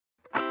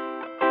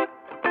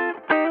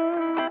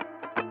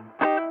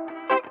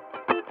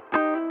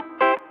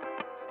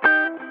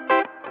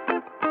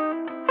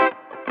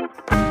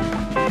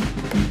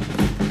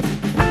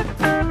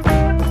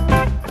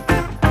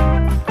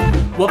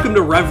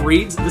Welcome to Rev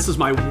Reads. This is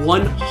my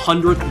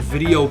 100th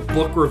video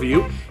book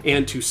review,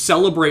 and to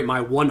celebrate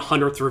my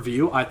 100th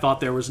review, I thought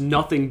there was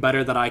nothing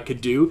better that I could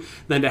do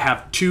than to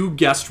have two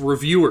guest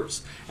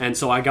reviewers. And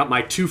so I got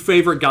my two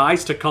favorite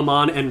guys to come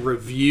on and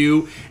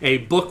review a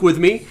book with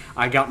me.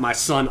 I got my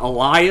son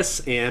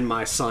Elias and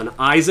my son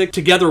Isaac.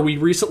 Together we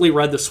recently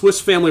read The Swiss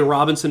Family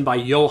Robinson by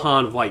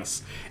Johann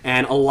Wyss,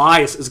 and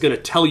Elias is going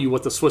to tell you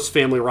what The Swiss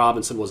Family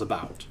Robinson was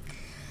about.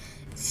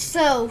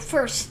 So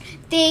first,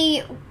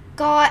 they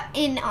got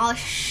in a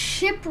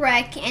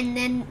shipwreck, and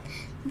then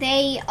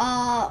they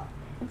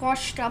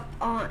washed up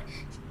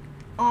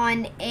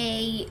on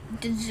a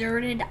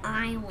deserted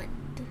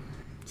island.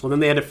 So then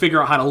they had to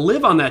figure out how to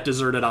live on that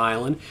deserted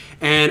island.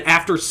 And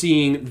after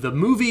seeing the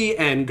movie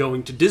and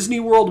going to Disney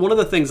World, one of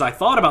the things I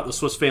thought about the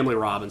Swiss Family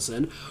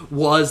Robinson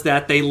was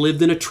that they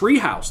lived in a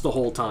treehouse the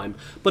whole time.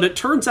 But it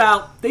turns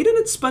out they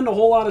didn't spend a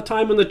whole lot of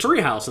time in the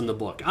treehouse in the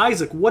book.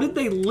 Isaac, what did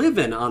they live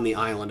in on the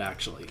island,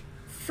 actually?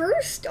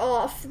 First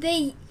off,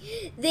 they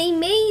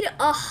made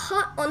a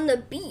hut on the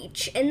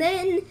beach, and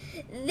then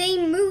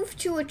they moved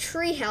to a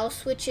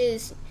treehouse, which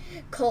is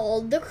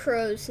called the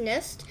Crow's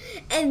Nest,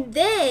 and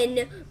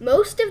then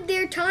most of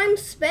their time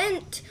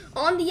spent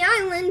on the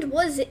island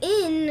was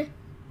in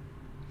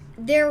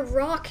their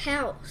rock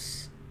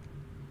house.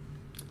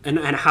 And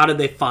how did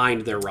they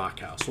find their rock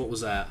house? What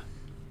was that?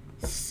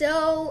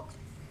 So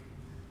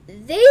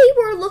they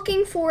were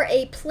looking for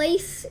a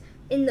place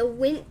in the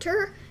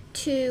winter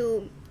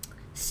to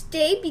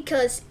stay,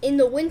 because in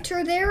the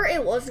winter there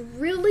it was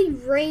really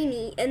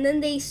rainy, and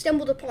then they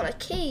stumbled upon a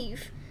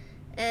cave,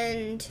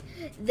 and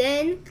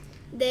then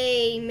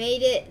they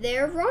made it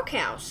their rock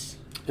house.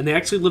 And they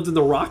actually lived in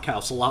the rock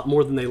house a lot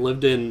more than they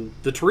lived in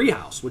the tree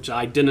house, which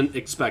I didn't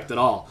expect at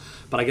all.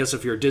 But I guess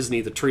if you're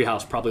Disney, the tree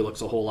house probably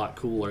looks a whole lot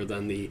cooler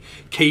than the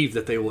cave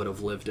that they would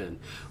have lived in.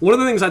 One of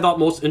the things I thought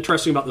most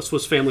interesting about the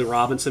Swiss Family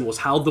Robinson was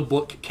how the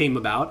book came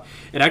about.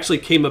 It actually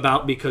came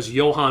about because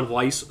Johann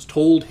Wyss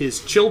told his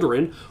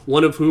children,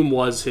 one of whom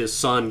was his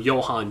son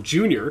Johann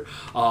Jr.,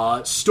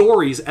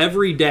 stories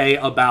every day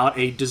about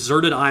a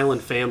deserted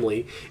island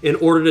family in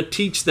order to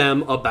teach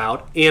them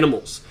about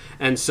animals.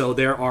 And so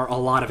there are a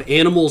lot of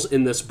animals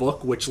in this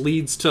book, which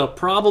leads to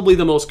probably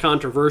the most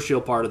controversial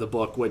part of the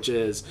book, which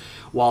is,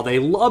 while they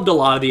loved a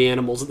lot of the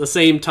animals, at the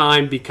same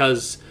time,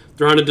 because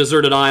they're on a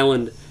deserted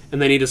island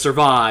and they need to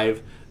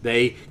survive,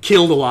 they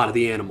killed a lot of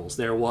the animals.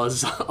 There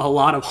was a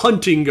lot of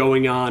hunting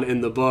going on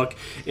in the book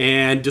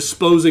and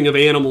disposing of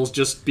animals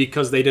just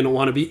because they didn't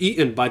want to be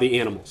eaten by the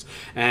animals.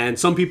 And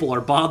some people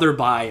are bothered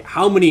by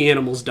how many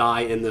animals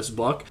die in this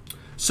book.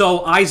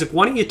 So, Isaac,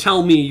 why don't you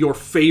tell me your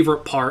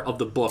favorite part of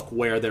the book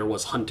where there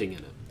was hunting in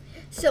it?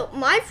 So,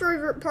 my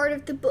favorite part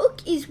of the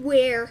book is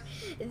where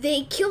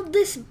they killed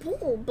this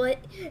bull, but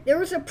there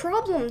was a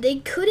problem. They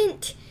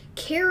couldn't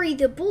carry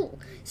the bull.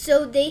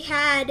 So, they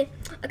had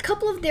a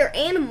couple of their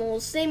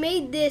animals. They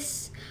made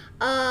this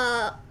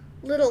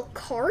little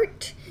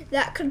cart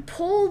that could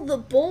pull the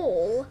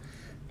bull,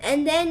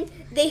 and then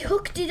they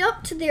hooked it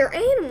up to their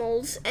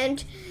animals,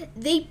 and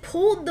they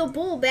pulled the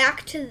bull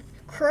back to the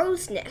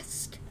Crow's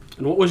Nest.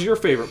 And what was your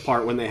favorite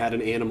part when they had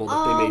an animal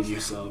that they made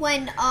use of?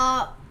 When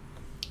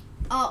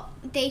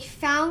they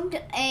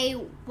found a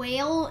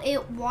whale,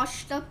 it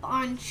washed up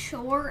on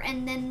shore,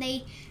 and then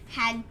they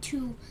had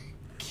to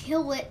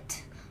kill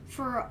it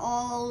for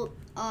all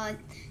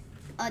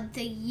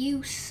the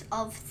use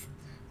of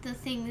the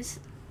things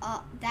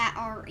that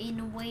are in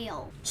a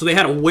whale. So they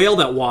had a whale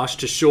that washed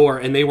to shore,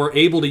 and they were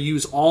able to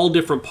use all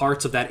different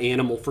parts of that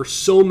animal for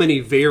so many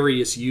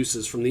various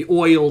uses, from the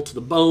oil to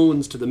the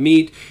bones to the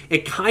meat.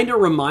 It kind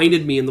of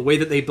reminded me, in the way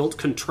that they built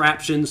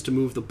contraptions to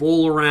move the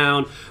bull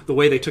around, the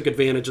way they took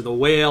advantage of the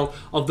whale,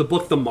 of the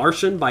book The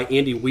Martian by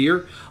Andy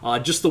Weir.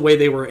 Just the way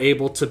they were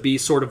able to be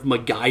sort of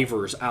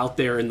MacGyvers out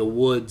there in the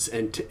woods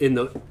and in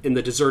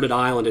the deserted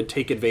island and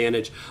take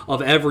advantage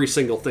of every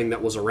single thing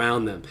that was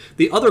around them.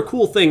 The other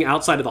cool thing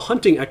outside of the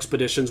hunting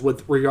expeditions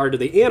with regard to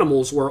the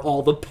animals were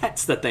all the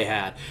pets that they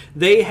had.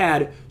 They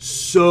had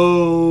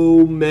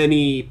so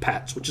many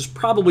pets, which is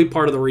probably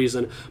part of the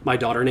reason my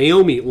daughter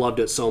Naomi loved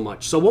it so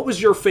much. So what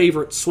was your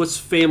favorite Swiss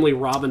Family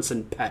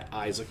Robinson pet,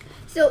 Isaac?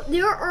 So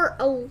there are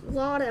a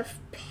lot of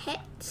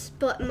pets,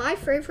 but my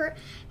favorite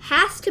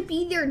has to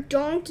be their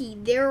donkey.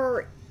 There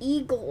are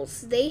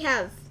eagles. They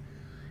have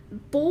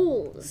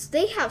bulls.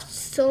 They have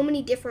so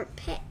many different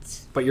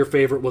pets. But your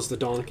favorite was the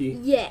donkey?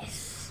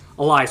 Yes.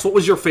 Elias, what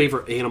was your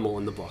favorite animal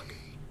in the book?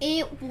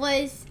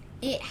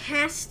 It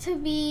has to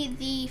be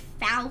the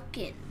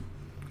falcon.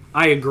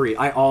 I agree.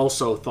 I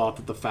also thought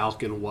that the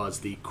falcon was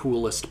the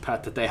coolest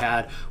pet that they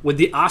had, with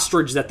the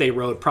ostrich that they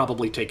rode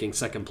probably taking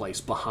second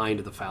place behind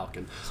the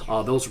falcon.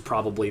 Those were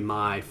probably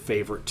my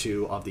favorite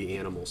two of the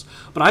animals.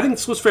 But I think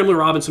Swiss Family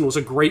Robinson was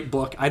a great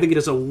book. I think it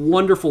is a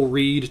wonderful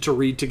read to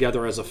read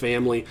together as a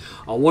family.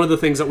 One of the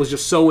things that was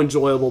just so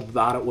enjoyable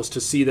about it was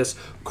to see this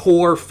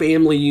core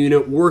family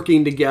unit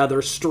working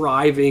together,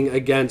 striving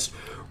against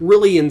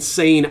really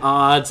insane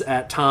odds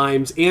at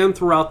times, and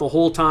throughout the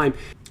whole time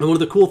And one of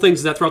the cool things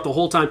is that throughout the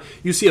whole time,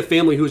 you see a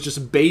family who is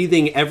just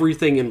bathing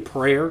everything in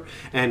prayer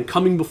and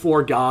coming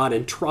before God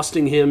and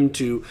trusting Him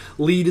to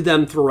lead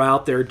them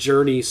throughout their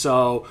journey.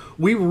 So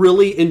we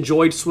really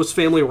enjoyed Swiss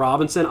Family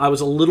Robinson. I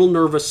was a little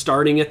nervous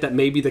starting it that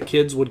maybe the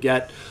kids would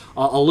get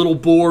a little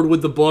bored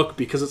with the book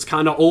because it's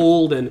kind of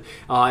old and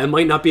it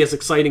might not be as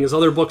exciting as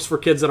other books for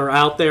kids that are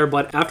out there.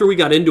 But after we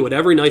got into it,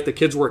 every night the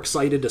kids were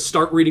excited to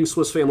start reading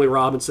Swiss Family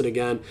Robinson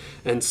again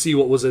and see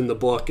what was in the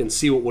book and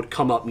see what would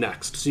come up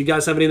next. So you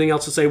guys have anything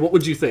else to say? What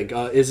would you think?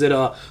 Is it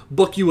a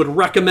book you would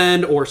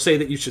recommend or say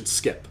that you should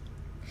skip?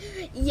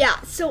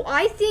 Yeah, so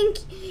I think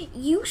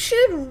you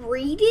should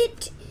read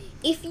it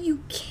if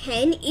you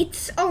can.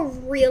 It's a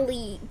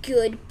really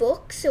good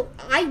book, so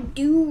I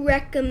do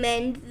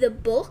recommend the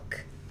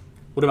book.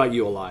 What about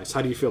you, Elias?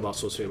 How do you feel about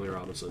Swiss Family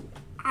Robinson?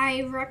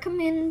 I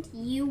recommend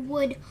you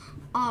would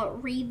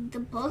read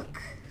the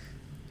book.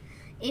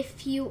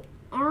 If you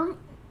aren't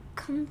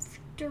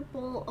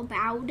comfortable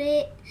about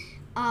it,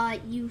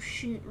 you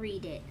shouldn't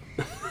read it.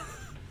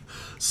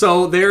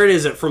 So there it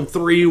is, from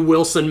three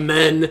Wilson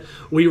men.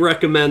 We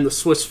recommend The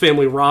Swiss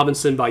Family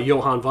Robinson by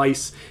Johann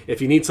Wyss.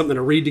 If you need something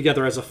to read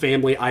together as a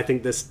family, I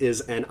think this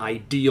is an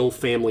ideal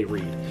family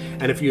read.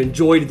 And if you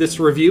enjoyed this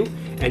review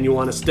and you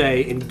want to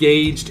stay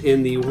engaged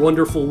in the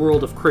wonderful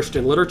world of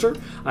Christian literature,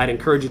 I'd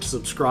encourage you to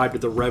subscribe to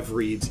the Rev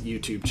Reads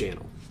YouTube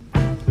channel.